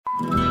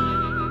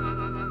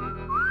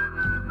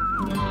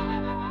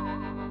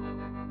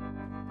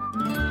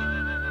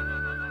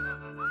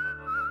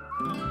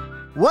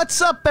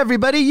What's up,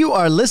 everybody? You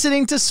are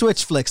listening to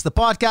Switch Flicks, the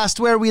podcast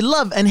where we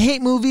love and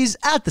hate movies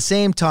at the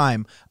same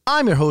time.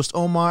 I'm your host,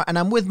 Omar, and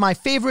I'm with my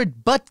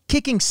favorite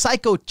butt-kicking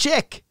psycho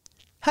chick,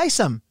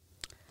 Haysam.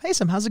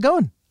 Haysam, how's it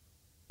going?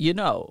 You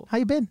know. How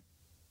you been?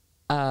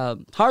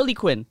 Harley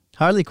Quinn.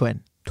 Harley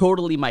Quinn.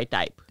 Totally my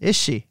type. Is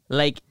she?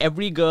 Like,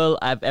 every girl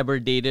I've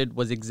ever dated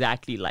was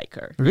exactly like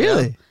her.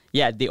 Really? You know?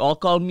 Yeah, they all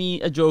call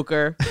me a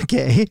Joker.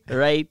 Okay.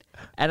 Right?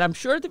 And I'm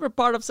sure they were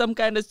part of some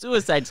kind of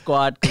suicide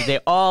squad because they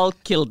all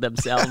killed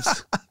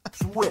themselves.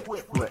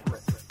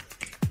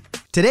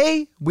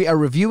 Today, we are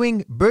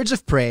reviewing Birds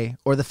of Prey,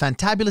 or The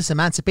Fantabulous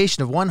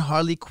Emancipation of One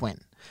Harley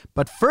Quinn.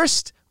 But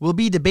first, we'll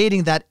be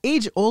debating that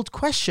age-old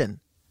question.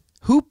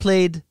 Who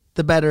played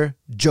the better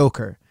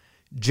Joker?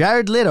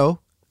 Jared Leto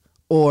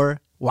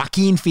or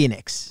Joaquin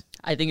Phoenix?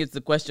 I think it's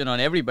the question on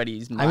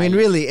everybody's mind. I mean,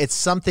 really, it's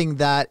something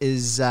that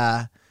is...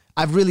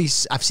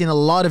 I've seen a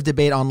lot of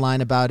debate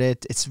online about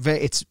it. It's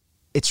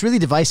really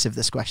divisive,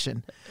 this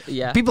question.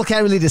 Yeah. People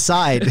can't really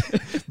decide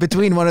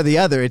between one or the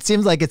other. It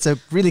seems like it's a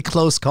really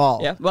close call.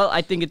 Yeah. Well,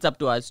 I think it's up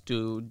to us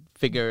to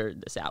figure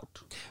this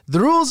out. The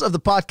rules of the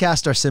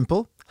podcast are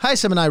simple.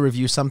 Haysam and I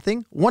review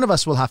something. One of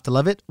us will have to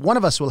love it. One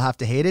of us will have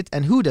to hate it.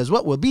 And who does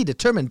what will be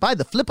determined by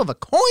the flip of a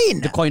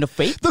coin. The coin of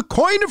fate? The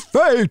coin of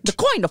fate. The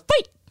coin of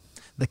fate.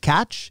 The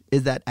catch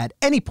is that at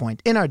any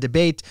point in our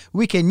debate,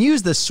 we can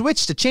use the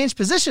switch to change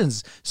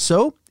positions.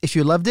 So, if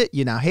you loved it,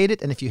 you now hate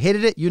it. And if you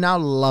hated it, you now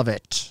love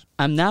it.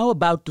 I'm now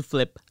about to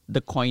flip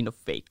the coin of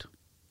fate.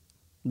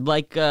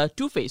 Like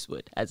Two-Face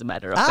would, as a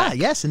matter of fact.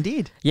 Yes,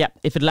 indeed. Yeah,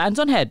 if it lands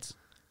on heads,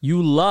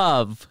 you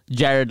love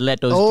Jared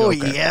Leto's Joker. Oh,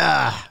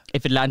 yeah.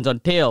 If it lands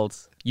on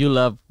tails, you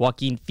love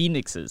Joaquin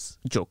Phoenix's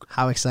Joker.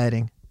 How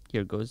exciting.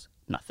 Here goes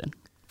nothing.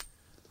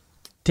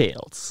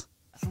 Tails.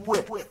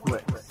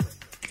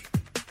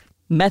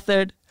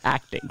 Method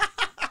acting.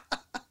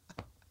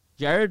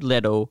 Jared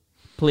Leto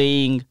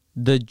playing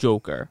the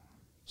Joker.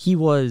 He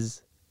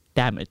was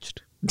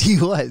damaged.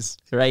 He was.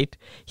 Right?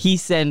 He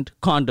sent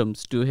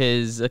condoms to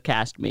his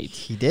castmates.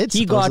 He did,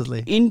 He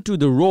supposedly. got into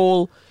the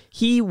role.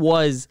 He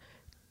was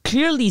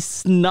clearly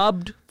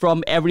snubbed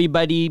from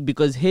everybody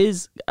because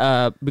his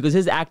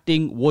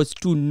acting was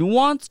too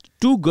nuanced,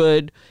 too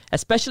good,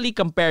 especially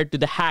compared to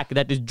the hack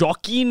that is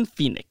Joaquin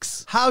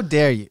Phoenix. How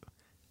dare you?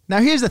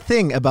 Now, here's the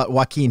thing about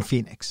Joaquin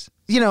Phoenix.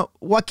 You know,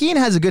 Joaquin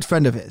has a good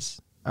friend of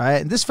his. All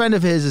right. And this friend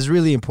of his is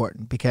really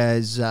important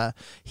because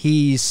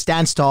he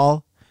stands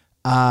tall.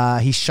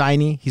 He's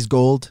shiny. He's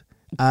gold.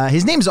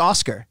 His name's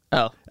Oscar.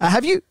 Oh.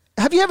 Have you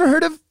ever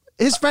heard of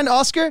his friend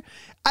Oscar?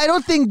 I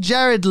don't think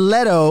Jared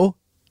Leto,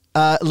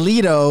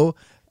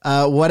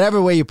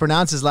 whatever way you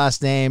pronounce his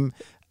last name,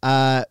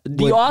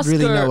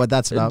 really know what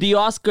that's about. The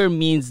Oscar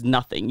means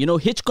nothing. You know,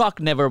 Hitchcock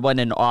never won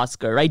an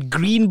Oscar, right?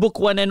 Green Book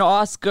won an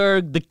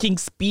Oscar. The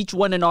King's Speech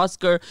won an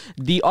Oscar.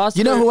 The Oscar.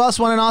 You know who else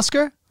won an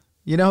Oscar?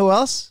 You know who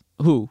else?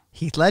 Who?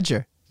 Heath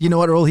Ledger. You know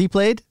what role he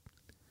played?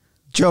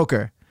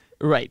 Joker.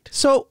 Right.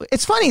 So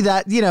it's funny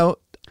that, you know,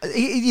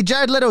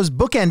 Jared Leto's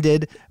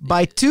bookended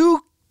by two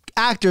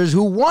actors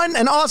who won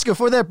an Oscar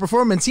for their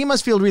performance. He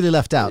must feel really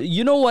left out.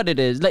 You know what it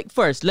is? Like,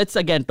 first, let's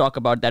again talk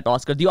about that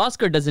Oscar. The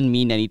Oscar doesn't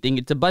mean anything.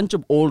 It's a bunch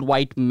of old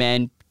white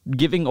men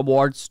giving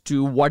awards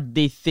to what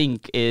they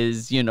think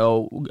is, you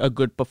know, a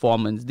good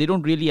performance. They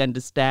don't really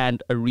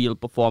understand a real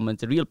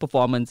performance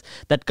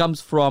that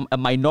comes from a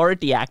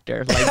minority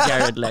actor like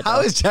Jared Leto. How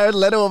is Jared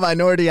Leto a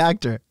minority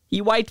actor? He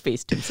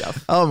white-faced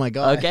himself. Oh, my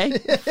God. Okay?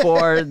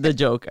 For the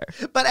Joker.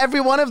 But every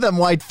one of them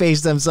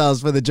white-faced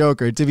themselves for the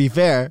Joker, to be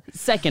fair.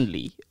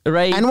 Secondly,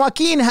 right? And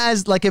Joaquin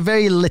has like a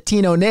very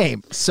Latino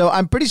name. So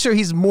I'm pretty sure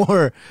he's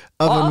more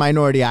of a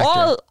minority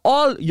actor.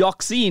 All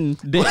Joaquin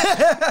did,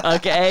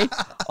 okay?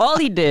 All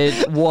he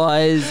did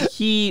was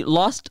he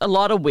lost a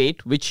lot of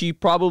weight, which he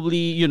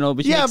probably,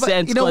 which makes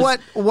sense. You know what?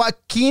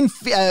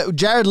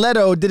 Jared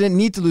Leto didn't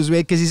need to lose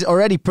weight because he's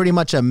already pretty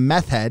much a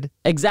meth head.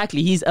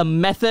 Exactly. He's a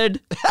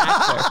method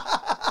actor.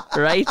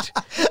 Right?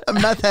 A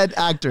meth head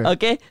actor.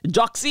 Okay?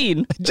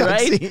 Joaquin,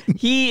 right?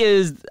 He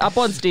is up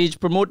on stage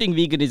promoting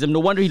veganism. No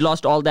wonder he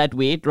lost all that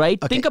weight,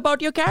 right? Okay. Think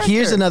about your character.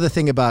 Here's another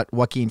thing about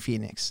Joaquin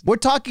Phoenix. We're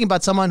talking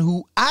about someone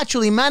who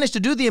actually managed to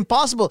do the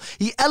impossible.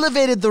 He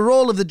elevated the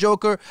role of the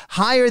Joker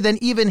higher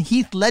than even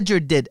Heath Ledger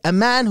did. A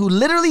man who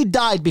literally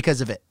died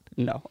because of it.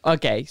 No.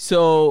 Okay.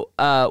 So,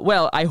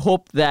 I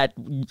hope that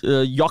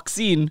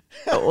Joaquin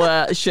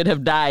should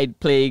have died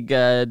playing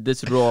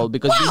this role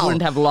because we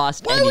wouldn't have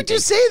lost anything. Why would you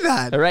say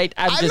that? Right?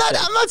 I'm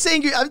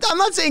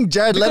not saying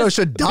Jared Leto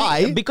should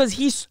die. Because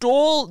he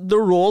stole the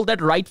role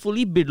that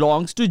rightfully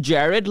belongs to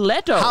Jared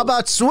Leto. How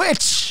about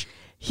Switch?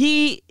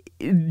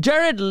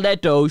 Jared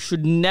Leto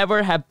should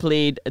never have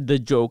played the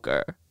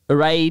Joker.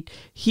 Right?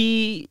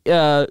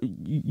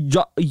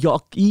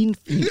 Joaquin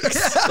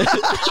Phoenix.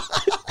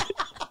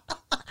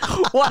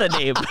 What a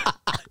name.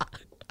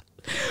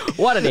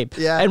 What a name.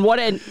 Yeah. And what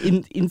an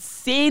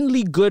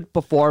insanely good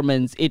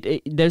performance.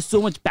 There's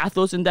so much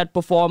pathos in that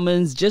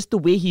performance. Just the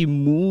way he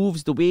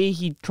moves, the way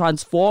he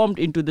transformed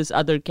into this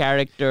other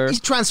character.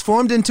 He's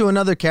transformed into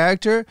another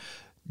character.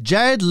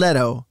 Jared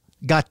Leto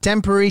got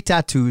temporary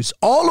tattoos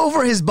all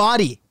over his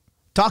body.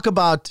 Talk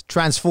about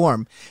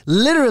transform.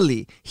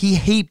 Literally,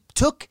 he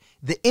took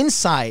the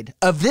inside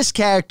of this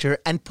character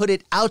and put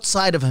it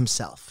outside of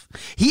himself.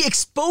 He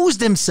exposed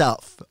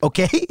himself,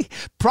 okay?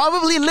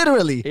 Probably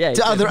literally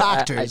to other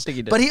actors. I think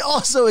he did. But he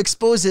also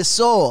exposed his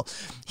soul.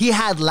 He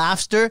had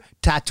laughter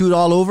tattooed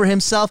all over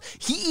himself.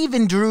 He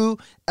even drew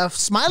a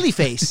smiley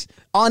face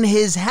on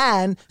his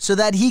hand so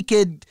that he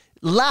could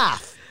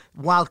laugh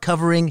while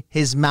covering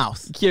his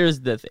mouth. Here's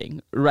the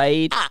thing,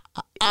 right?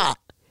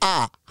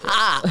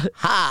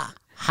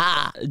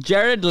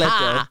 Jared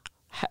Leto.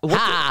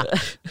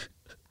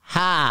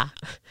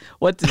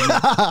 What's his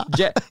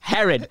name?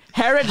 Herod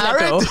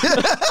Leto.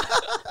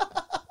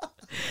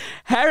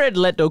 Herod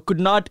Leto could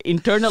not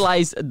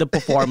internalize the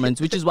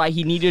performance, which is why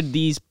he needed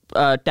these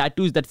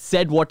tattoos that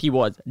said what he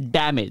was,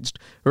 damaged,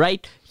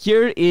 right?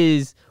 Here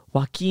is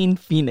Joaquin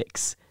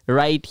Phoenix,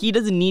 right? He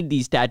doesn't need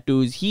these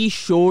tattoos. He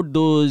showed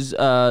those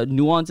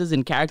nuances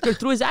in character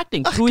through his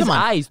acting, through his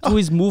eyes, through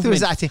his movement. Through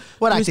his acting.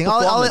 What acting?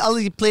 All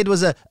he played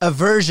was a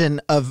version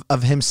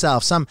of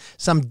himself,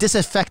 some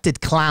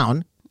disaffected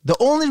clown. The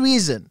only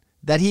reason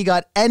that he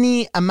got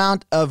any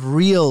amount of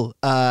real,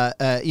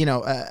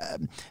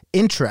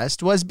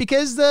 interest was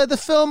because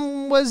the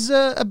film was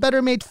a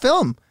better made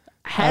film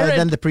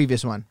than the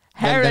previous one.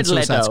 Herod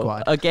Suicide Leto.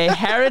 Squad. Okay,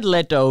 Herod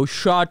Leto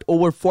shot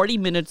over 40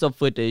 minutes of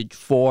footage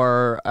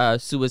for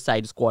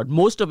Suicide Squad.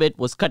 Most of it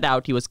was cut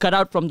out. He was cut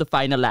out from the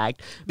final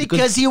act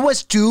because he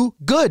was too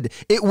good.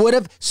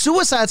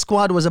 Suicide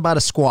Squad was about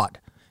a squad.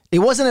 It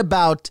wasn't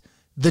about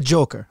the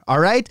Joker. All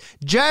right,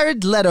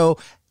 Jared Leto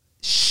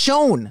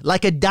shone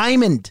like a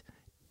diamond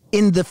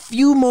in the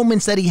few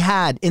moments that he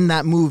had in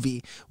that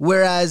movie,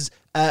 whereas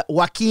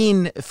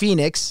Joaquin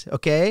Phoenix,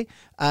 okay,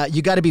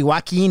 you got to be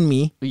Joaquin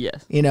me,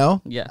 yes,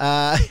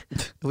 yeah,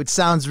 which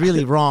sounds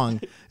really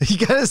wrong.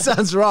 It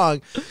sounds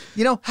wrong.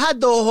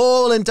 Had the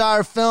whole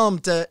entire film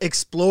to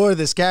explore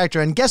this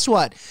character, and guess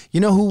what? You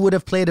know who would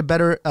have played a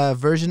better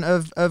version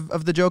of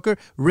the Joker?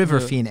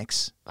 River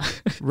Phoenix,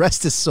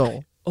 rest his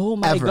soul. Oh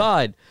my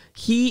God.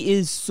 He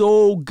is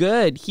so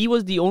good. He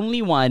was the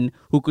only one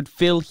who could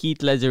fill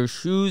Heath Ledger's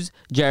shoes.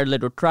 Jared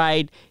Leto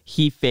tried.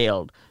 He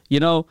failed.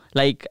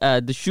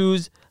 The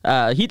shoes,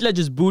 Heath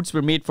Ledger's boots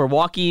were made for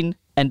walking,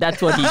 and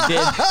that's what he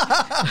did.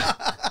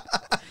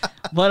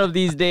 One of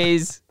these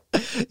days,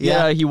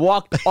 he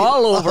walked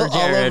all over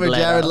Jared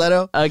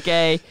Leto.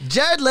 Okay.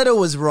 Jared Leto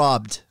was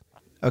robbed.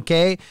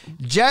 Okay,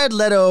 Jared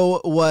Leto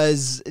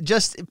was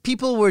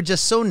people were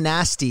just so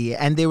nasty,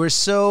 and they were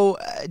so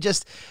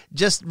just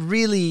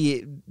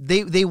really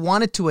they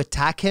wanted to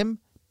attack him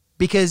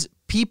because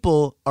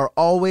people are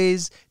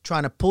always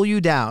trying to pull you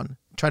down,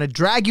 trying to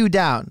drag you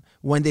down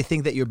when they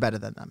think that you're better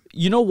than them.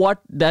 You know what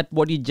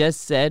you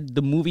just said,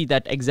 the movie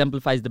that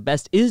exemplifies the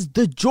best is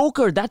The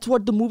Joker. That's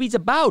what the movie's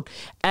about.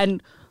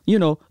 And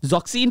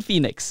Joaquin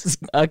Phoenix,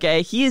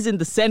 okay, he is in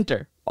the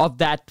center of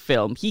that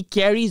film. He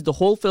carries the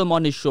whole film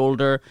on his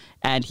shoulder,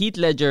 and Heath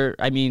Ledger,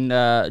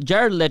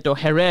 Jared Leto,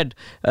 Herod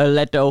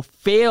Leto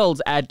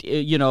fails at,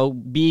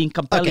 being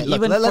compelling. Okay, look,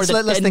 even let's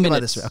for the 10 think minutes.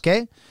 about this way,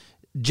 okay?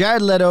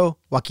 Jared Leto,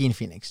 Joaquin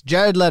Phoenix.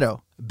 Jared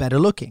Leto, better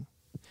looking.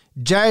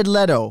 Jared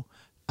Leto,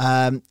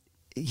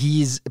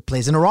 he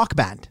plays in a rock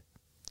band.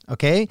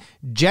 Okay,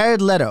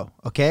 Jared Leto,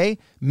 okay,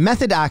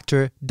 method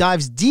actor,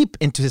 dives deep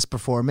into his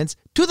performance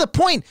to the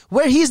point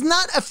where he's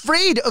not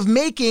afraid of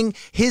making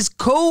his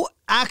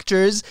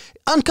co-actors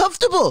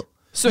uncomfortable.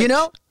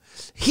 So,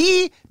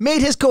 he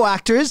made his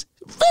co-actors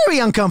very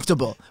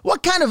uncomfortable.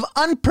 What kind of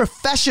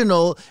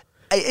unprofessional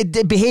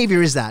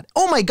behavior is that?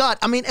 Oh my God.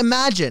 I mean,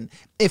 imagine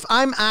if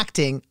I'm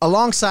acting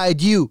alongside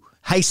you,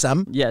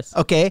 Haysam. Yes.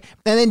 Okay,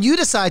 and then you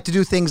decide to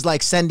do things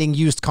like sending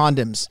used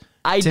condoms.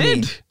 I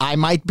did. Me. I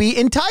might be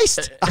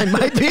enticed. I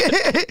might be,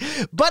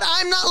 but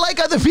I'm not like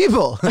other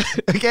people.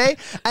 Okay.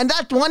 And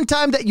that one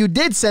time that you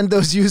did send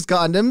those used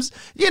condoms,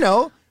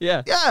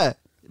 Yeah.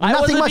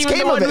 nothing much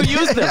came of it. Who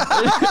used them.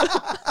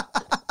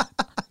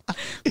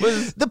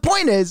 The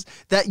point is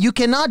that you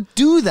cannot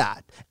do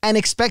that and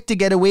expect to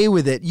get away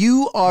with it.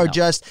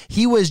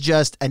 He was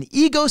just an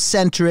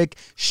egocentric,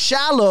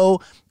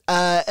 shallow,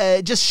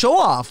 just show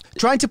off,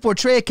 trying to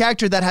portray a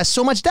character that has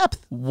so much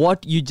depth.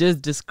 What you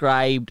just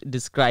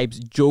describes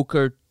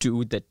Joker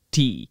to the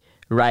T,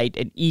 right?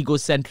 An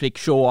egocentric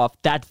show off.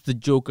 That's the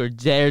Joker.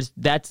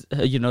 That's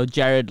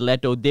Jared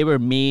Leto. They were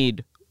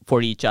made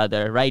for each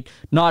other, right?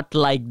 Not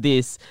like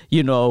this,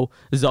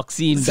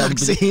 Zoxine.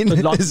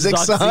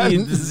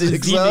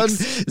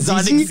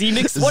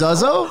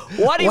 Zozo?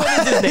 What is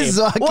his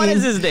name? What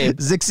is his name?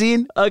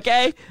 Zixine?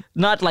 Okay?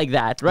 Not like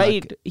that,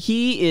 right? Okay.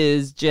 He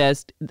is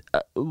just...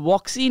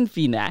 Joaquin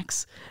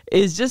Phoenix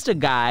is just a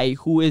guy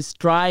who is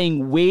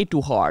trying way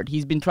too hard.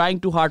 He's been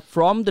trying too hard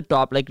from the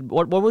top. Like,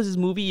 what was his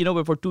movie?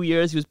 Where for 2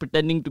 years he was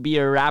pretending to be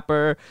a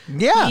rapper.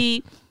 Yeah.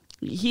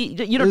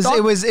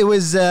 It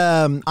was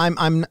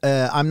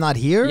I'm not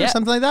here or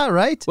something like that,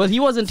 right? Well, he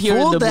wasn't here.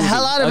 Fooled in the the movie.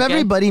 hell out of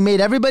everybody,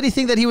 made everybody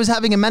think that he was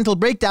having a mental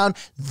breakdown.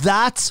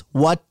 That's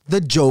what the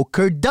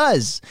Joker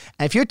does.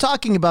 And if you're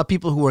talking about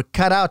people who were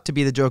cut out to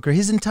be the Joker,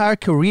 his entire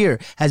career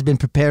has been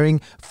preparing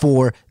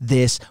for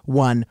this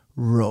one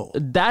role.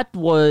 That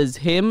was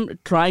him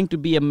trying to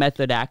be a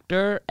method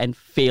actor and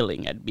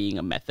failing at being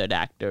a method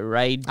actor,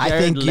 right? I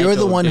think you're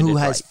the one who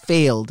has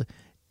failed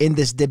in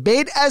this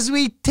debate as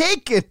we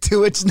take it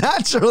to its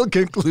natural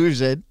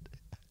conclusion.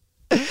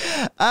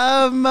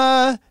 And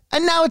now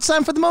it's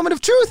time for the moment of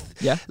truth.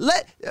 Yeah.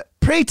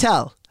 Pray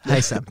tell,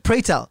 Haitham,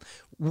 pray tell,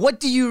 what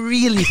do you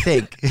really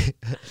think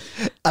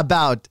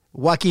about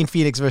Joaquin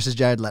Phoenix versus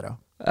Jared Leto?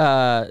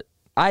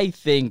 I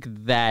think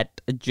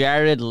that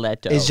Jared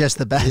Leto is just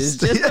the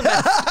best.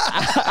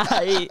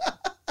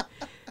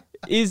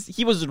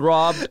 He was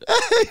robbed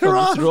of his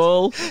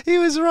role. He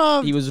was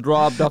robbed. He was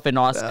robbed of an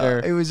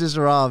Oscar. He was just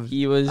robbed.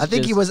 I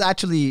think he was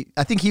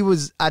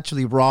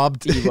actually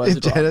robbed. He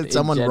was robbed.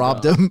 Someone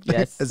robbed him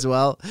as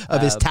well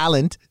of his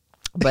talent.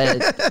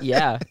 But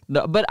yeah,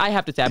 no, but I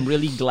have to say I'm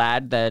really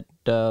glad that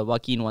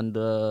Joaquin won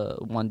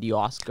the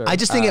Oscar. I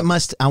just think it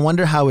must. I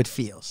wonder how it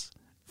feels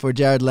for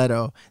Jared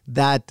Leto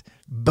that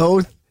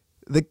both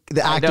the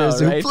actors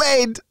who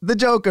played the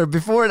Joker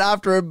before and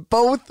after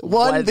both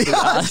won the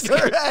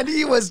Oscar, and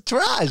he was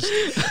trash.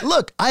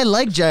 Look, I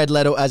like Jared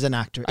Leto as an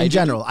actor in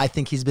general. I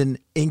think he's been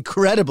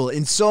incredible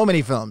in so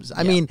many films.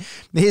 I mean,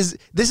 this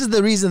is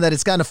the reason that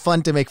it's kind of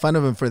fun to make fun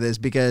of him for this,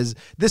 because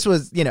this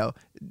was,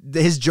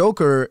 his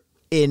Joker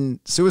in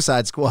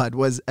Suicide Squad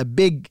was a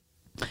big.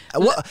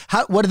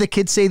 What do the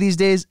kids say these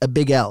days? A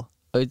big L.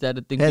 Oh, is that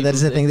a thing? Yeah, that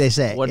is the thing they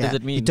say. What does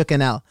it mean? He took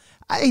an L.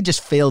 I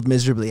just failed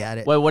miserably at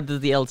it. Well, what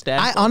does the L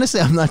stand for? Honestly,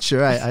 I'm not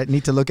sure. I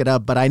need to look it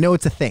up, but I know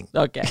it's a thing.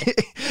 Okay.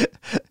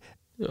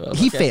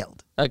 He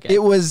failed. Okay.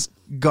 It was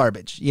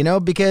garbage,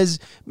 because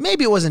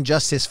maybe it wasn't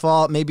just his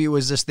fault. Maybe it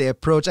was just the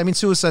approach. I mean,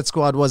 Suicide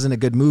Squad wasn't a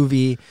good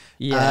movie.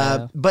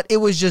 Yeah. But it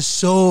was just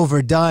so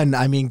overdone.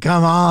 I mean,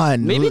 come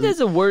on. Maybe there's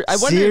a word.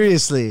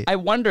 Seriously. I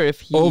wonder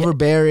if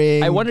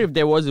overbearing. I wonder if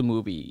there was a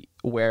movie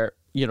where,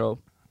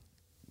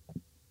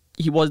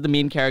 he was the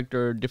main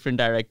character, different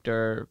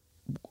director.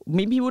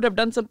 Maybe he would have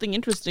done something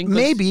interesting.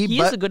 Maybe, he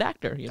is a good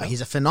actor.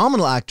 He's a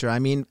phenomenal actor. I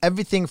mean,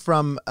 everything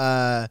from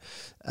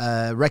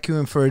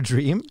Requiem for a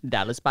Dream,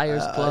 Dallas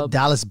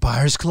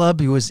Buyers Club.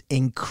 He was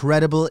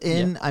incredible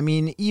in. Yeah. I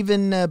mean,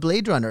 even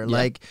Blade Runner.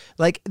 Yeah.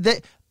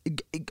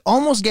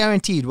 Almost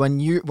guaranteed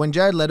when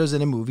Jared Leto's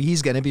in a movie,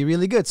 he's gonna be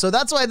really good. So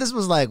that's why this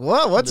was like,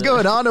 whoa, what's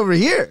going on over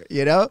here?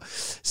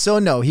 So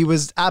no, he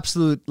was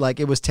absolute.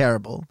 It was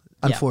terrible.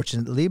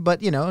 Unfortunately,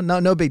 but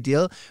no big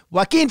deal.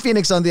 Joaquin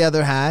Phoenix, on the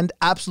other hand,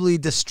 absolutely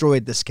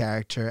destroyed this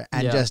character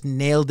and just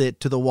nailed it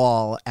to the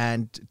wall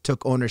and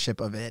took ownership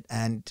of it.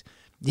 And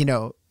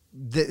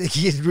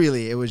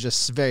it was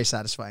just very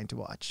satisfying to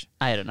watch.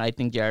 I don't know. I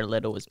think Jared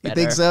Leto was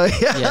better. You think so?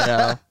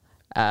 Yeah.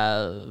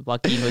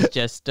 Joaquin was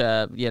just,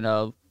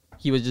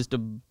 he was just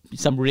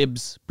some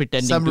ribs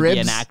pretending to be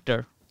an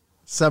actor.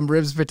 Some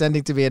ribs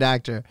pretending to be an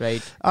actor.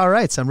 Right. All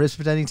right. Some ribs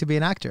pretending to be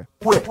an actor.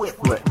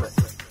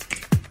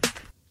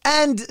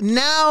 And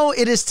now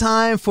it is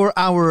time for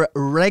our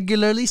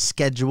regularly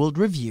scheduled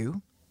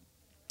review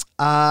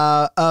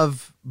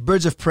of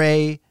Birds of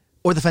Prey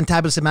or the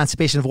Fantabulous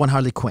Emancipation of One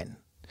Harley Quinn.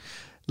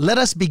 Let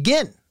us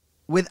begin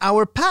with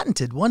our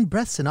patented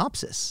one-breath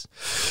synopsis.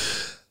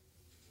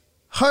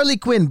 Harley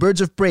Quinn, Birds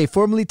of Prey,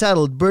 formerly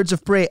titled Birds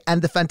of Prey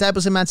and the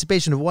Fantabulous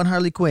Emancipation of One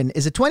Harley Quinn,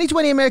 is a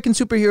 2020 American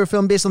superhero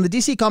film based on the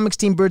DC Comics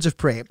team Birds of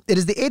Prey. It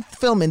is the 8th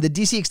film in the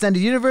DC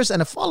Extended Universe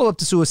and a follow-up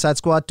to Suicide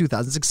Squad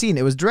 2016.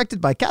 It was directed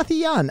by Kathy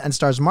Yan and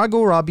stars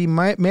Margot Robbie,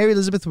 Mary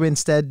Elizabeth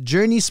Winstead,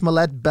 Journey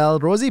Smollett Bell,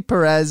 Rosie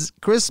Perez,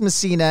 Chris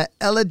Messina,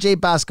 Ella J.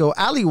 Basco,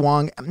 Ali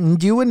Wong,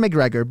 and Ewan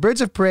McGregor.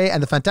 Birds of Prey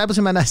and the Fantabulous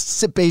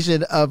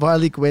Emancipation of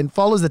Harley Quinn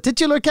follows the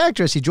titular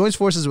character as he joins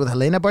forces with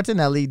Helena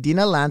Bartonelli,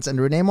 Dina Lance, and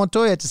Renee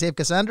Montoya to save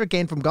Cassandra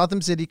Cain from Gotham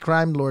City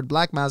crime lord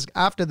Black Mask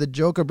after the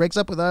Joker breaks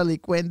up with Harley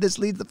Quinn. This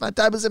leads the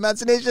Fantabulous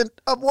Emancipation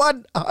of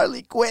One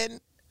Harley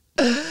Quinn.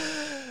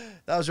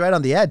 That was right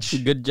on the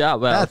edge. Good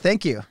job. Well,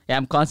 thank you. Yeah,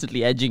 I'm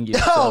constantly edging you.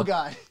 Oh,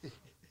 God.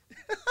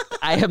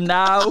 I am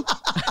now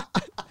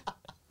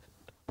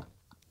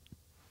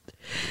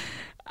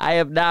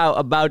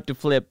about to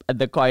flip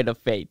the coin of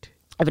fate.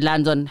 If it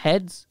lands on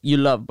heads, you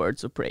love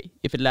Birds of Prey.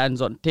 If it lands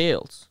on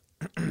tails,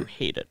 you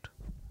hate it.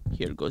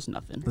 Here goes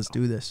nothing. Let's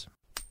do this.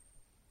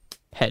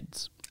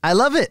 Heads. I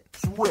love it.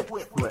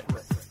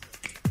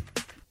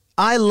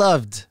 I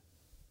loved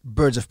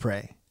Birds of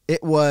Prey.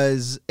 It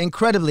was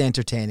incredibly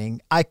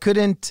entertaining. I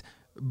couldn't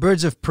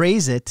Birds of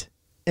Praise it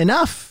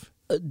enough.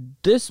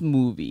 This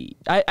movie,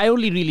 I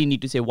only really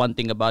need to say one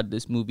thing about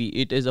this movie.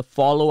 It is a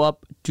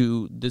follow-up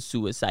to The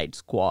Suicide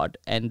Squad,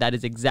 and that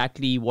is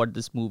exactly what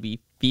this movie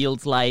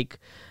feels like.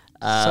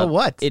 So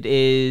what? It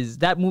is.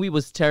 That movie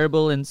was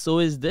terrible, and so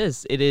is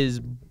this. It is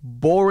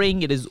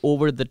boring. It is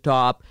over the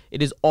top.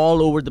 It is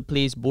all over the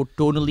place, both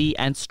tonally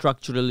and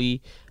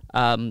structurally.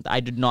 I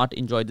did not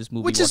enjoy this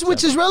movie which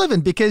is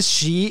relevant because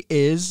she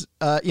is,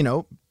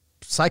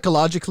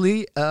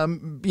 psychologically,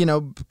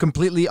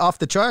 completely off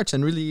the charts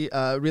and really,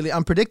 really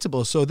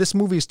unpredictable. So this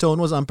movie's tone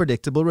was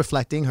unpredictable,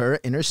 reflecting her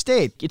inner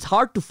state. It's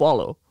hard to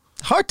follow.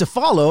 Hard to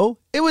follow?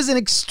 It was an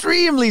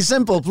extremely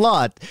simple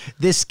plot.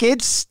 This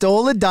kid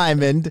stole a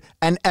diamond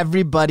and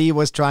everybody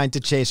was trying to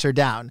chase her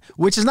down,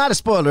 which is not a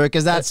spoiler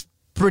because that's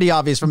pretty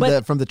obvious from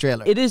the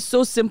trailer. It is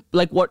so simple.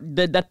 Like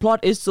that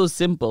plot is so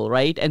simple,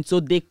 right? And so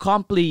they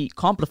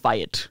complify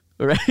it.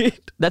 Right?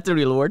 That's a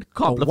real word.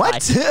 Complify.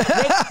 What?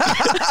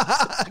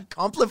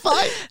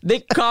 Complify?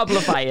 They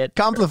complify it.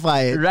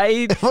 Complify it.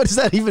 Right? What does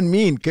that even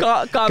mean?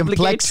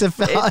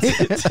 Complexify?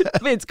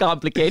 It's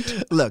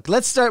complicated. Look,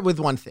 let's start with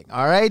one thing,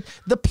 all right?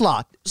 The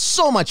plot.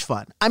 So much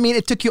fun. I mean,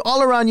 it took you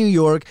all around New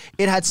York.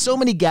 It had so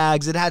many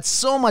gags. It had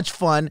so much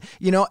fun.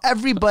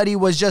 Everybody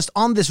was just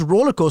on this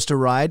roller coaster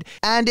ride,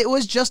 and it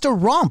was just a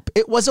romp.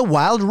 It was a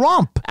wild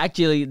romp.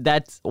 Actually,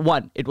 that's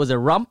one. It was a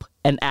rump.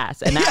 An ass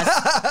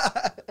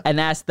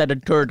that a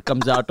turd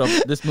comes out of.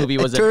 This movie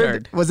was a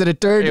turd. Was it a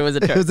turd? It was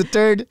a turd. It was a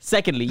turd.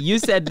 Secondly, you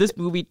said this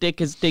movie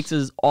takes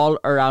us all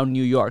around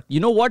New York. You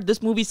know what?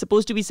 This movie is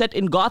supposed to be set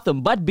in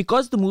Gotham, but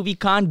because the movie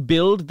can't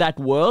build that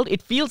world,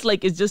 it feels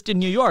like it's just in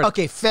New York.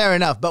 Okay, fair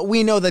enough. But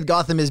we know that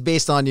Gotham is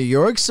based on New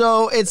York,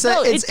 so it's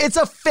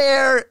a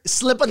fair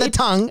slip of the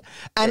tongue,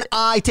 and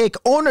I take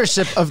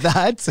ownership of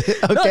that.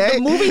 Okay, the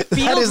movie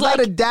feels that is like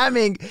not a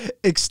damning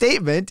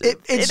statement.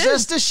 It's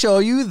just to show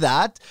you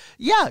that.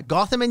 Yeah,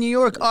 Gotham and New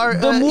York are,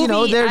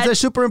 they're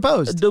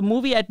superimposed. The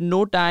movie at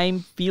no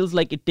time feels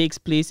like it takes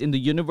place in the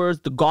universe,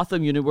 the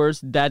Gotham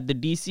universe that the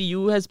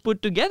DCU has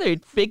put together.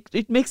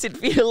 It makes it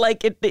feel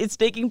like it's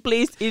taking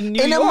place in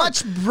New York. In a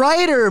much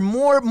brighter,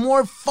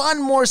 more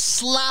fun, more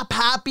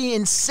slap-happy,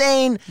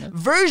 insane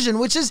version,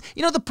 which is,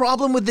 the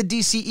problem with the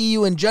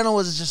DCEU in general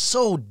is it's just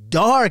so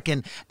dark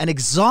and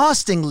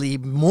exhaustingly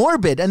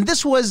morbid. And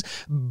this was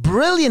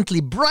brilliantly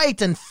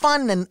bright and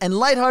fun and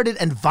lighthearted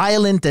and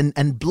violent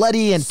and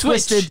bloody and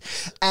twisted,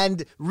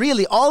 and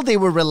really all they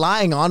were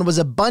relying on was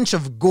a bunch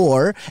of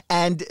gore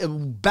and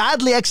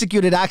badly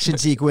executed action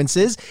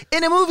sequences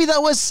in a movie that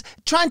was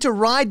trying to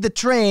ride the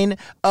train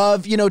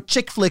of,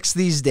 chick flicks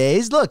these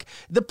days. Look,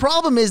 the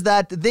problem is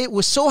that they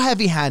were so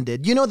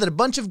heavy-handed. That a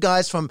bunch of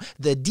guys from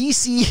the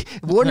DC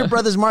Warner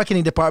Brothers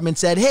marketing department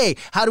said, hey,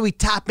 how do we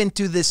tap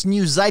into this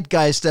new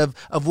zeitgeist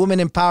of women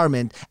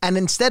empowerment? And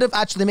instead of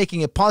actually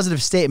making a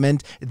positive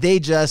statement, they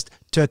just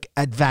took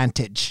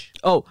advantage.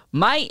 Oh,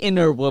 my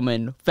inner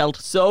woman felt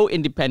so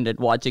independent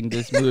watching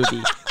this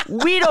movie.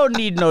 We don't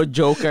need no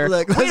Joker.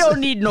 We don't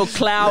need no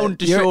clown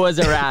to show us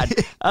around.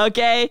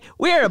 Okay?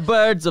 We're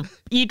birds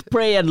of eat,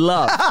 pray, and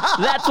love.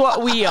 That's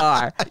what we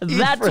are.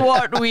 That's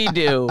what we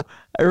do.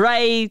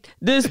 Right?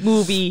 This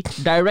movie,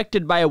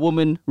 directed by a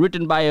woman,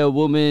 written by a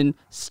woman,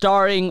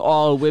 starring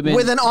all women.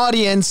 With an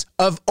audience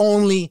of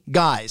only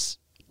guys.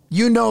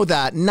 You know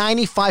that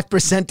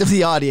 95% of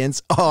the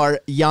audience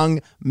are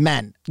young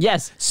men.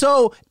 Yes.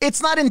 So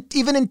it's not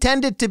even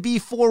intended to be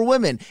for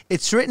women.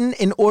 It's written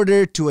in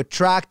order to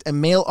attract a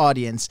male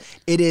audience.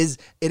 It is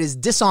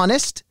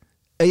dishonest.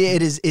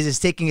 It is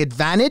taking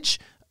advantage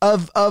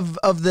of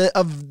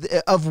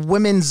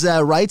women's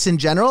rights in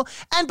general.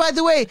 And by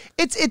the way,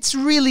 it's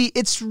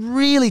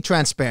really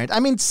transparent. I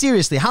mean,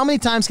 seriously, how many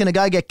times can a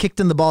guy get kicked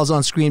in the balls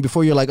on screen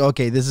before you're like,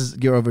 okay,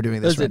 you're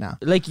overdoing this right now?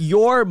 Like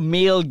your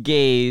male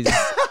gaze.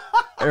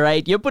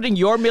 Right? You're putting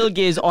your male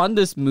gaze on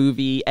this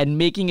movie and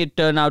making it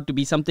turn out to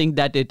be something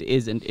that it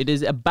isn't. It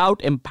is about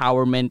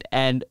empowerment,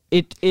 and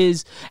it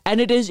shows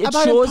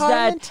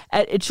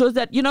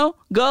that,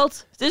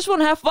 girls, they just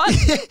want to have fun.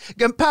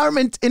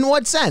 Empowerment in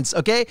what sense?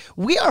 Okay,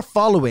 we are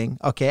following,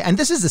 and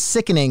this is a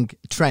sickening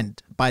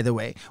trend, by the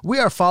way. We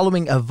are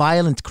following a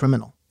violent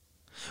criminal.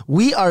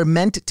 We are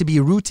meant to be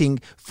rooting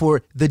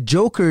for the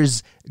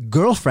Joker's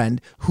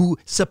girlfriend who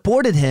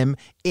supported him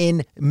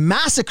in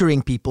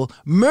massacring people,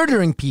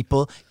 murdering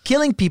people,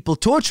 killing people,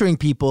 torturing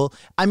people.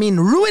 I mean,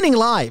 ruining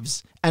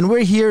lives. And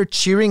we're here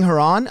cheering her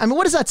on. I mean,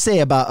 what does that say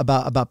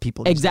about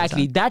people?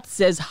 Exactly. That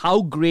says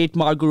how great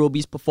Margot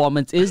Robbie's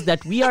performance is,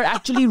 that we are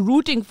actually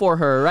rooting for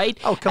her, right?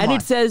 Oh, come on.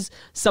 And it says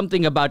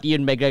something about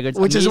Ian McGregor's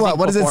Which is what?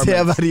 What does it say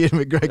about Ian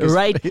McGregor?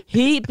 Right?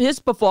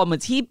 His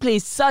performance, he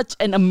plays such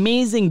an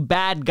amazing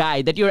bad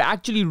guy that you're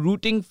actually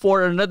rooting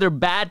for another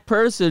bad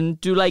person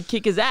to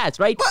kick his ass,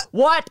 right?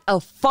 What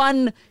a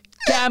fun,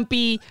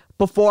 campy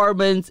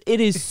performance. It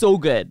is so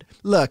good.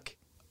 Look.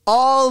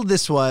 All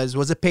this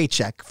was a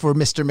paycheck for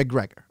Mr.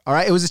 McGregor. All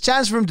right, it was a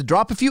chance for him to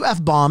drop a few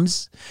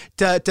F-bombs,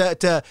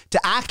 to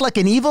act like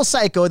an evil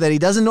psycho that he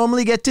doesn't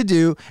normally get to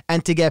do,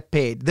 and to get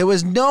paid. There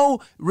was no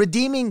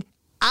redeeming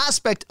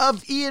aspect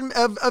of Ewan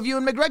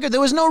McGregor.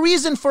 There was no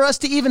reason for us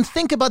to even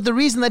think about the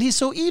reason that he's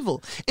so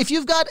evil. If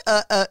you've got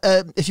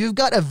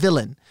a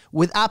villain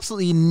with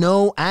absolutely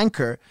no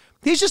anchor,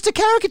 He's just a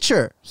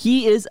caricature.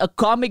 He is a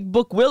comic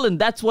book villain.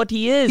 That's what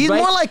he is. He's right?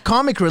 more like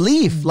comic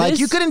relief. Like,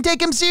 you couldn't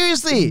take him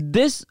seriously.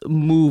 This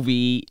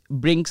movie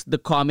brings the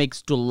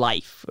comics to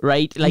life,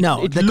 right? Like,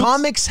 No, the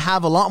comics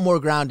have a lot more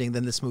grounding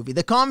than this movie.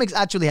 The comics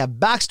actually have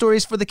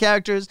backstories for the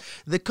characters.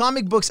 The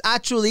comic books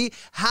actually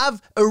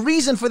have a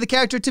reason for the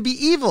character to be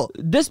evil.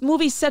 This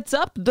movie sets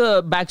up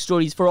the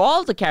backstories for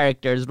all the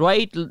characters,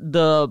 right?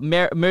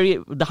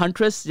 The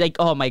Huntress, like,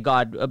 oh my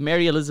God,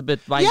 Mary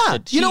Elizabeth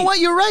Winstead. Yeah, you know what?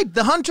 You're right.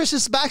 The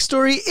Huntress's backstory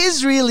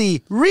is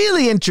really,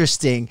 really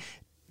interesting.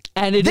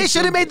 And they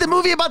should have made the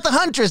movie about the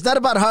Huntress, not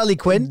about Harley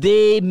Quinn.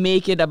 They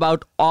make it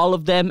about all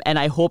of them, and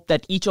I hope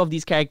that each of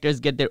these characters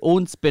get their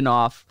own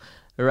spin-off,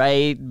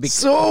 right?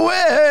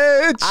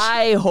 Switch!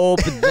 I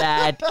hope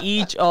that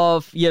each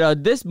of,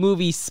 this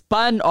movie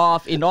spun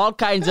off in all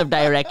kinds of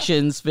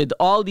directions with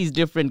all these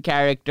different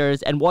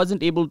characters and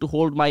wasn't able to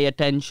hold my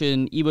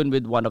attention even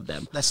with one of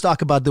them. Let's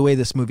talk about the way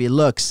this movie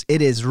looks.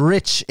 It is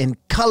rich in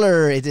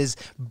color. It is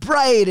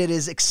bright. It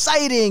is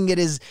exciting. It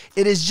is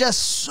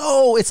just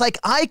so, it's like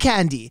eye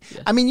candy.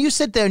 Yeah. I mean, you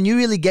sit there and you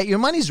really get your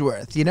money's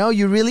worth.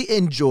 You really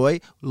enjoy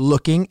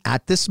looking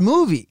at this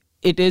movie.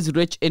 It is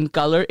rich in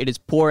color. It is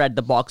poor at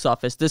the box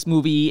office. This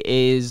movie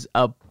is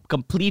a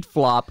complete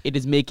flop. It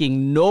is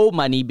making no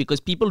money because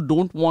people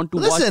don't want to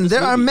watch this movie. Listen,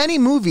 there are many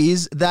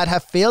movies that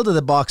have failed at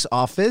the box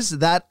office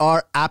that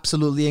are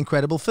absolutely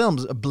incredible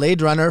films.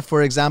 Blade Runner,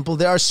 for example.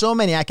 There are so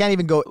many. I can't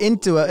even go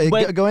into a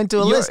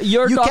list.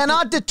 You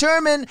cannot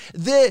determine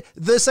the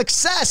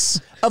success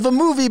of a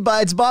movie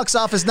by its box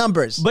office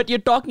numbers. But you're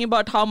talking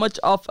about how much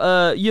of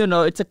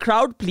it's a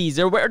crowd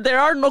pleaser where there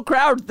are no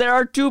crowds. There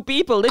are two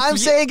people. I'm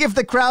saying if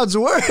the crowds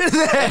were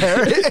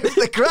there,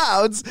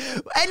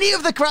 any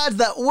of the crowds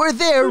that were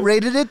there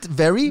rated it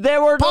very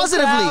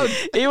positively. No crowd.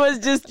 It was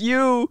just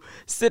you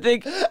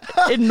sitting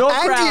in no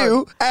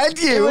crowd. And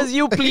you. It was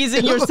you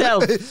pleasing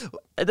yourself.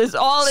 That's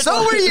all it was.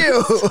 So were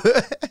you.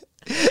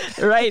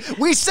 Right.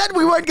 We said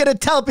we weren't going to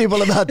tell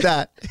people about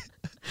that.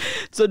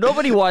 So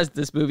nobody watched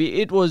this movie.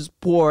 It was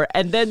poor.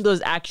 And then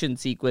those action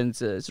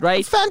sequences,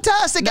 right?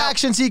 Fantastic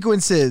action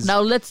sequences.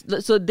 Now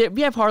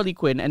we have Harley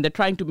Quinn and they're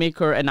trying to make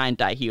her an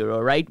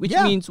anti-hero, right? Which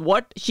means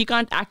what? She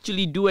can't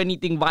actually do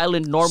anything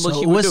violent normal.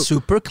 So it was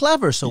super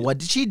clever. So what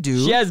did she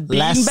do? She has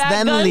less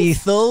than guns?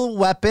 Lethal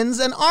weapons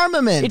and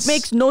armaments. It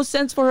makes no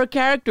sense for her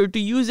character to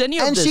use any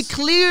of this. And she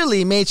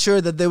clearly made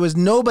sure that there was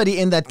nobody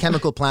in that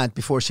chemical plant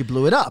before she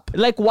blew it up.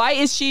 Like, why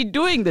is she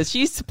doing this?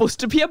 She's supposed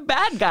to be a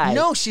bad guy.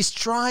 No, she's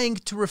trying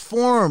to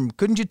reform.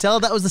 Couldn't you tell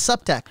that was the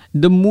subtext?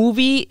 The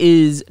movie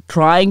is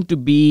trying to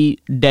be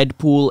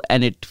Deadpool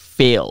and it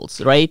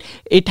fails, right?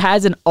 It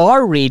has an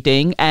R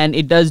rating and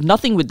it does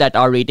nothing with that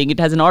R rating. It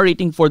has an R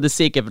rating for the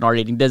sake of an R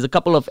rating. There's a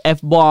couple of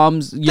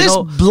F-bombs, There's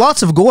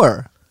lots of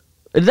gore.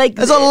 Like,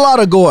 there's a lot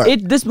of gore.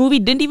 This movie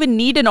didn't even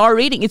need an R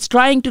rating. It's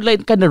trying to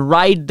kind of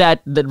ride that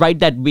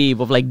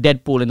wave of like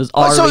Deadpool and those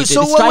R ratings.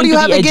 So what do you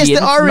have against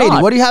the R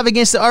rating? What do you have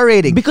against the R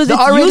rating? Because the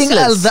R rating,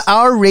 the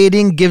R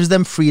rating gives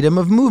them freedom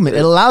of movement.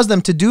 It allows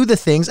them to do the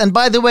things. And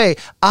by the way,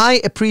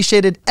 I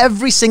appreciated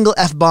every single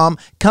F-bomb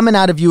coming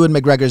out of Ewan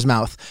McGregor's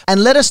mouth.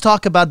 And let us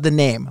talk about the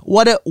name.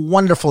 What a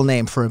wonderful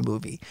name for a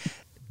movie.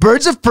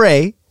 Birds of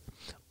Prey,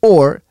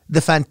 or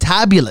The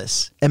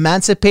Fantabulous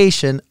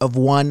Emancipation of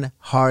One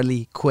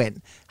Harley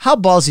Quinn. How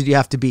ballsy do you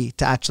have to be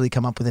to actually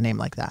come up with a name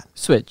like that?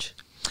 Switch.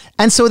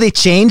 And so they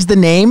changed the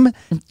name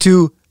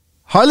to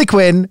Harley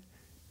Quinn,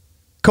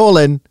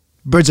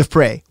 Birds of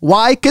Prey.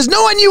 Why? Because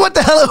no one knew what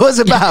the hell it was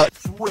about.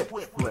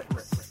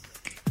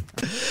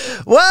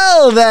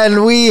 Well,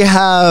 then we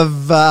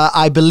have,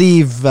 I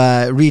believe,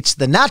 reached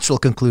the natural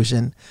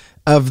conclusion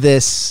of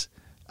this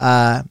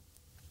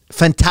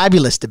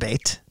fantabulous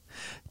debate.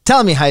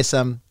 Tell me,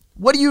 Haitham,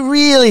 what do you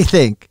really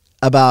think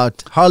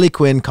about Harley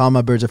Quinn,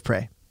 Birds of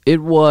Prey?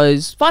 It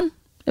was fun.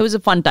 It was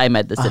a fun time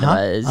at the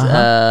cinemas.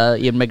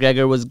 Ian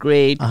McGregor was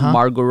great.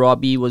 Margot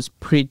Robbie was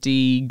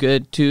pretty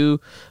good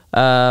too.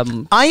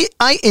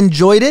 I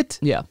enjoyed it.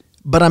 Yeah.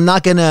 But I'm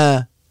not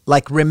gonna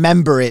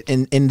remember it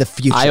in the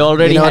future. I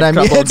already had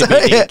trouble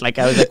debating it.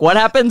 I was like, what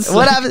happens?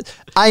 What happens?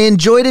 I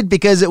enjoyed it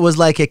because it was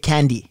like a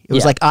candy. It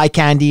was like eye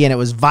candy, and it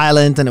was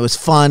violent, and it was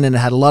fun, and it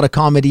had a lot of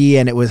comedy,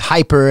 and it was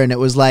hyper, and it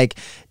was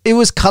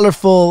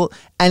colorful,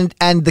 and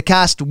the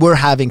cast were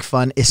having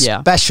fun,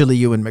 especially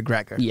Ewan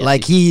McGregor.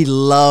 Yes, he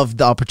loved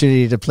the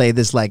opportunity to play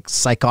this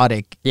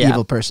psychotic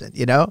evil person,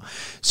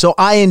 So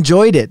I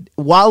enjoyed it.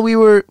 While we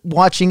were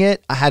watching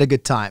it, I had a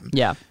good time.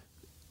 Yeah.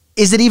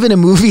 Is it even a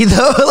movie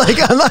though?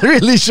 I'm not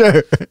really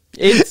sure.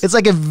 It's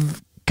like a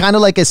kind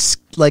of like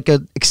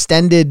a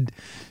extended.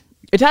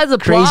 It has a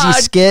crazy plot.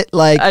 skit.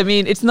 I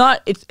mean, it's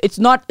not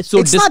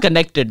so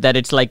disconnected that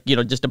it's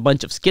just a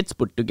bunch of skits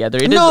put together.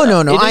 No.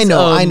 I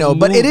know.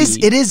 But it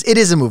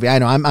is a movie. I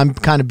know. I'm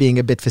kind of being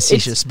a bit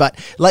facetious, but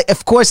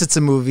of course it's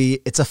a movie.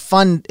 It's a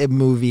fun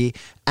movie,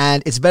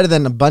 and it's better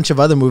than a bunch of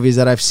other movies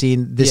that I've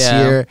seen this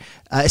year,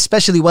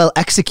 especially well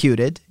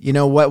executed.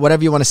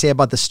 Whatever you want to say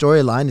about the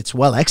storyline, it's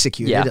well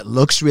executed. Yeah. It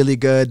looks really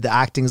good. The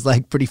acting's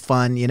pretty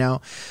fun.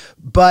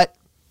 But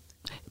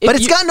but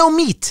it's got no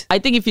meat. I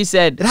think if you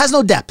said It has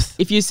no depth.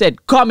 if you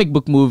said comic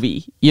book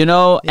movie, you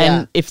know, Yeah.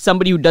 and if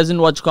somebody who doesn't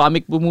watch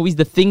comic book movies,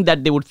 the thing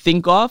that they would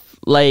think of,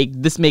 like,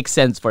 this makes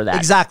sense for that.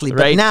 Exactly. But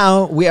right?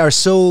 now we are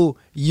so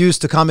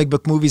used to comic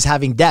book movies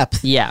having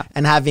depth, Yeah.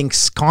 and having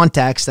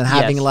context, and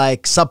having Yes.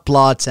 like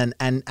subplots,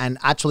 and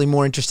actually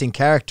more interesting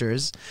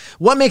characters.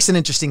 What makes an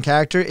interesting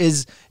character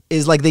is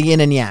like the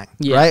yin and yang,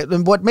 Yeah. right?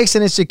 And what makes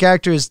an interesting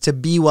character is to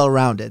be well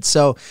rounded.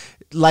 So,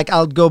 like,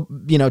 I'll go,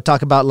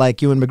 talk about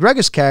like Ewan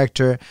McGregor's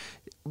character.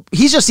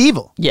 He's just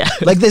evil. Yeah.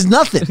 Like there's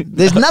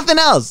nothing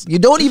else. You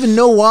don't even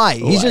know why.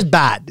 He's just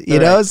bad,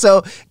 know? Right.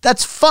 So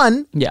that's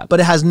fun, Yeah. but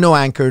it has no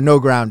anchor, no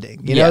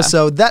grounding, you know? Yeah.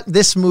 So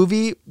this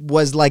movie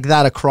was like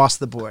that across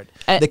the board.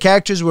 The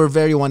characters were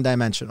very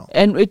one-dimensional.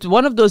 And it's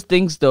one of those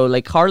things, though,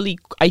 like Harley,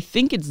 I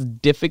think it's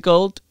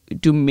difficult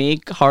to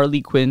make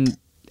Harley Quinn,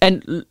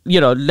 and,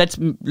 let's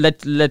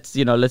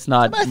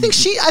not. I think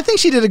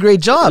she did a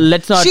great job.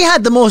 Let's not- She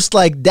had the most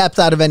like depth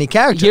out of any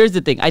character. Here's the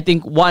thing. I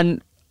think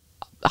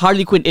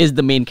Harley Quinn is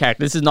the main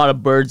character. This is not a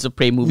Birds of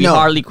Prey movie. No,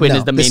 Harley Quinn no,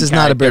 is the main this character.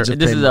 is not a Birds of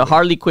This Prey is a movie.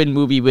 Harley Quinn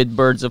movie with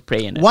Birds of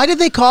Prey in it. Why did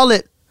they call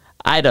it?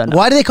 I don't know.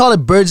 Why do they call it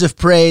Birds of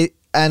Prey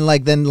and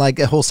then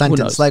a whole sentence?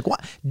 knows? Like,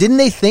 what? Didn't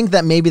they think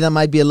that maybe that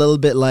might be a little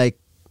bit like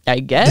I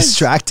guess.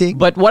 distracting?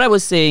 But what I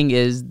was saying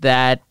is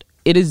that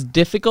it is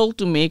difficult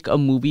to make a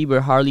movie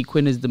where Harley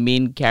Quinn is the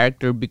main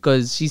character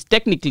because she's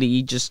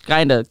technically just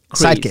kind of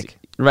crazy. Sidekick.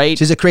 Right?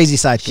 She's a crazy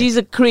sidekick. She's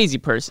a crazy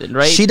person,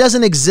 right? She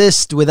doesn't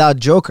exist without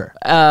Joker.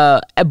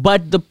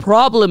 But the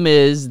problem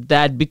is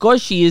that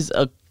because she is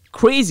a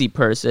crazy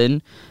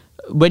person,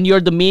 when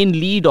you're the main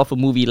lead of a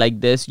movie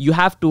like this, you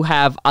have to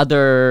have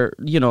other,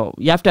 you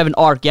have to have an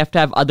arc, you have to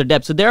have other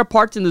depth. So there are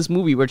parts in this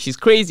movie where she's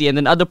crazy and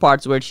then other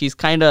parts where she's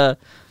kind of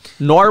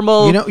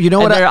normal. You know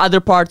and what there are other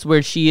parts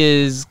where she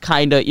is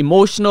kind of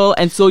emotional.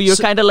 And so you're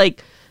kind of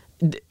like...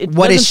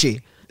 What is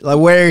she? Like,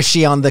 where is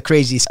she on the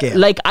crazy scale?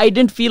 Like, I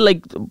didn't feel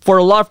like, for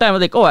a lot of time, I was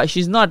like, oh,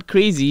 she's not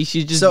crazy.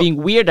 She's just being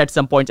weird at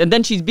some points. And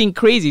then she's being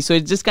crazy. So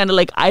it's just kind of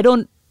like, I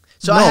don't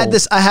know. I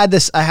had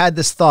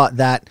this thought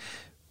that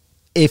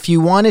if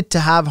you wanted to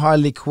have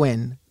Harley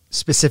Quinn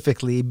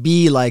specifically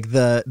be like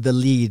the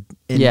lead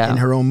in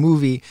her own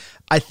movie,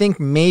 I think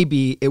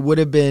maybe it would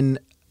have been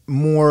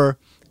more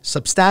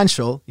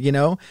substantial,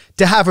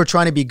 to have her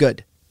trying to be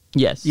good.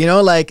 Yes.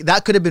 Like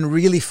that could have been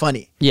really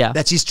funny. Yeah.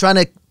 That she's trying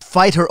to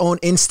fight her own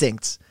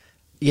instincts,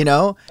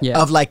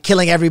 Yeah. of like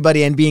killing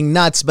everybody and being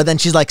nuts, but then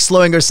she's like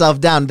slowing herself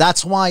down.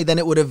 That's why then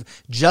it would have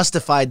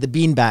justified the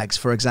beanbags,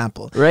 for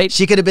example. Right.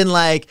 She could have been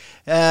like,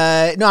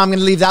 no, I'm going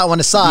to leave that one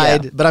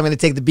aside, but I'm going to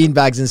take the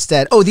beanbags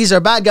instead. Oh, these are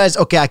bad guys.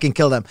 Okay, I can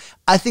kill them.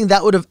 I think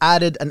that would have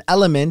added an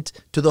element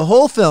to the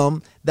whole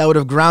film that would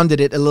have grounded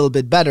it a little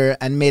bit better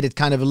and made it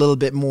kind of a little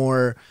bit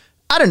more,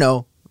 I don't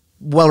know,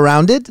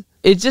 well-rounded.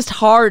 It's just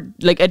hard.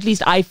 Like, at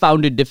least I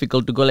found it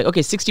difficult to go like,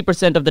 okay,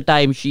 60% of the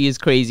time she is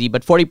crazy,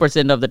 but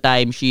 40% of the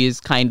time she is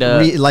kind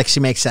of... like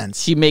she makes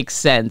sense. She makes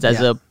sense as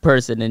a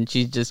person, and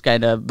she's just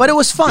kind of... But it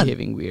was fun.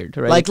 Behaving weird,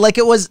 right? Like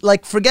it was,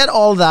 like, forget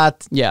all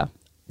that. Yeah.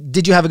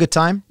 Did you have a good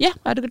time? Yeah,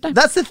 I had a good time.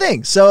 That's the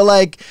thing. So,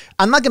 like,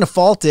 I'm not going to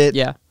fault it.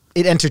 Yeah.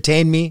 It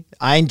entertained me.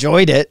 I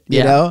enjoyed it,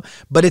 you know,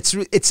 but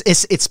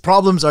its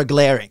problems are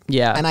glaring.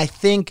 Yeah. And I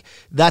think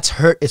that's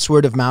hurt its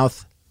word of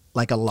mouth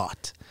like a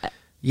lot.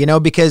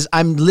 Because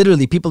I'm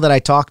literally, people that I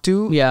talk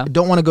to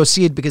don't want to go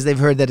see it because they've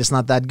heard that it's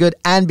not that good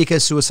and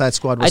because Suicide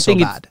Squad was so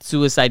bad. I think it's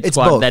Suicide It's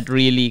Squad both. that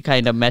really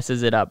kind of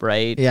messes it up,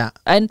 right? Yeah.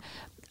 And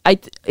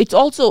it's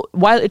also,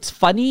 while it's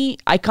funny,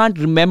 I can't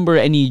remember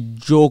any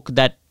joke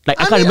that, like,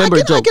 I can't remember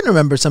a joke. I can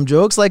remember some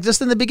jokes, like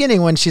just in the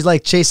beginning when she's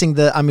like chasing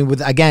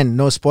with, again,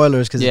 no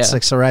spoilers because it's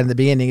like so right in the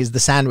beginning, is the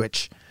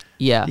sandwich.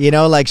 Yeah.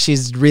 Like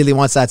she's really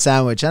wants that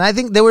sandwich. And I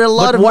think there were a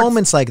lot of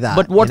moments like that.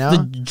 But what's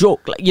the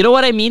joke? Like, you know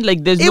what I mean?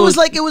 Like, there's it was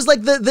like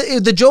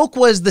the joke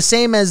was the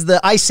same as the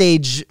Ice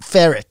Age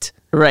ferret.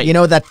 Right.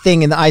 That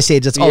thing in the Ice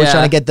Age that's always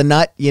trying to get the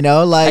nut,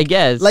 like I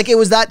guess. Like it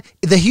was that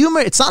the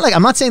humor, it's not like,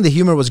 I'm not saying the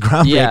humor was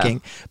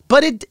groundbreaking,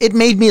 but it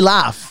made me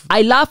laugh.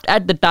 I laughed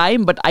at the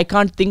time, but I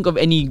can't think of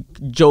any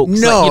jokes.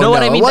 No, like, you know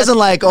what I mean? It wasn't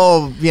like,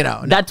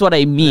 That's what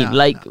I mean.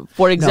 No,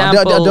 for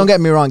example, don't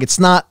get me wrong. It's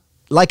not,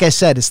 like I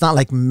said, it's not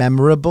like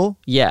memorable.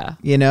 Yeah.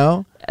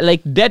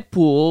 Like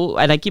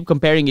Deadpool, and I keep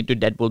comparing it to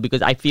Deadpool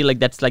because I feel like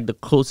that's like the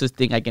closest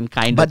thing I can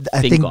kind of think of. But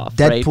I think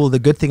Deadpool, right? The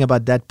good thing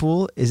about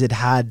Deadpool is it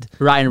had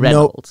Ryan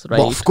Reynolds, right?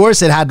 Well, of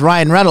course it had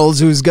Ryan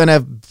Reynolds who's gonna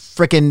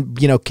freaking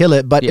kill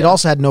it, but it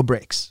also had no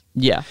breaks.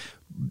 Yeah.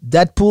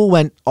 Deadpool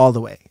went all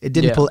the way. It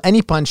didn't pull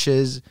any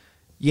punches,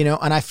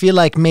 and I feel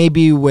like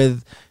maybe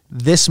with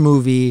this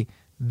movie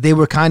they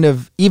were kind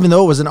of, even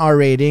though it was an R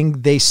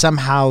rating, they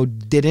somehow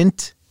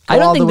didn't. I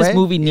don't think this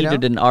movie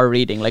needed an R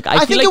rating. Like I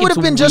feel think like it would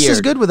have been just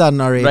as good without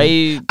an R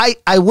rating. Right?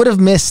 I would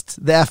have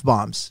missed the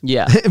F-bombs.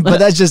 Yeah. But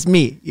that's just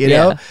me,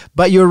 know?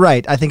 But you're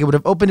right. I think it would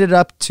have opened it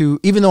up to,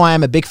 even though I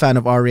am a big fan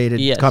of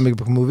R-rated comic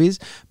book movies,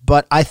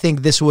 but I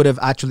think this would have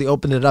actually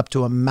opened it up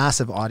to a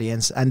massive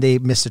audience, and they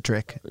missed a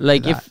trick.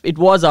 Like if it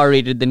was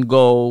R-rated, then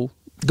go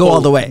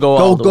all the way. Go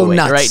all the way,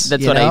 nuts. Right?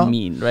 That's what I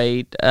mean,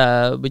 right?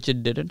 Which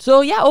it didn't.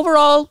 So yeah,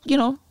 overall,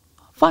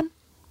 fun.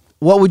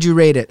 what would you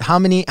rate it? How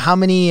many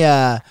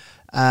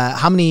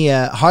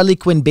Harley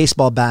Quinn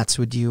baseball bats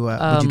would you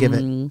give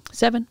it?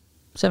 7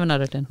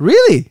 out of 10.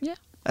 Really? Yeah.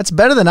 That's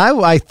better than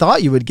I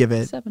thought you would give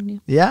it. 7, yeah.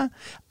 Yeah?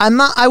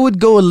 I would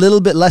go a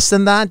little bit less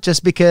than that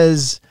just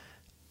because,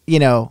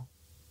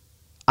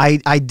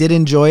 I did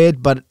enjoy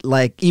it, but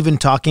like even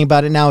talking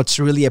about it now, it's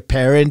really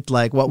apparent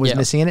like what was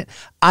missing in it.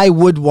 I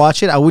would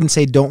watch it. I wouldn't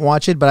say don't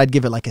watch it, but I'd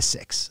give it like a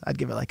 6.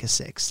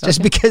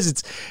 Just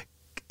because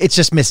it's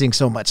just missing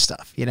so much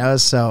stuff,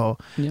 So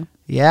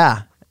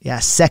yeah,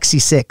 sexy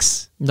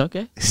 6.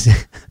 Okay.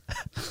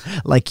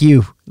 Like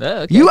you.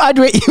 Okay. I'd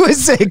rate you a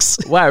 6.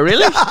 Wow,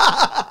 really?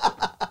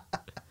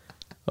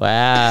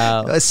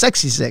 Wow. A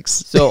sexy 6.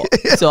 So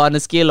on a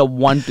scale of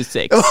 1 to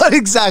 6. What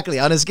exactly?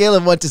 On a scale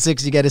of 1 to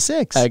 6, you get a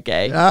 6.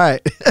 Okay. All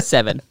right.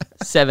 7.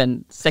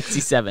 Sexy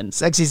 7.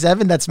 Sexy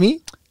 7, that's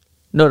me?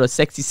 No,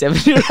 sexy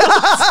 7-year-olds.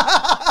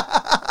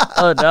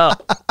 Oh, no.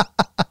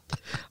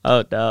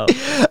 Oh, no.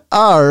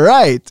 All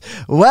right.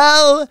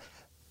 Well,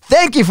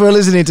 thank you for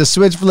listening to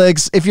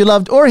Switchflix. If you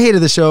loved or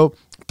hated the show,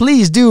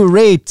 please do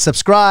rate,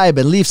 subscribe,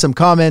 and leave some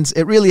comments.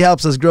 It really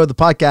helps us grow the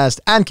podcast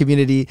and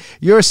community.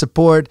 Your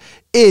support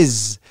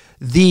is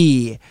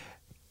the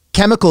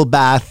chemical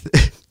bath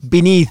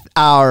beneath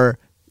our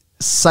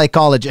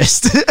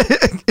psychologist.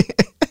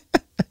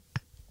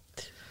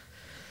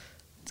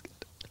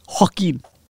 Joaquin.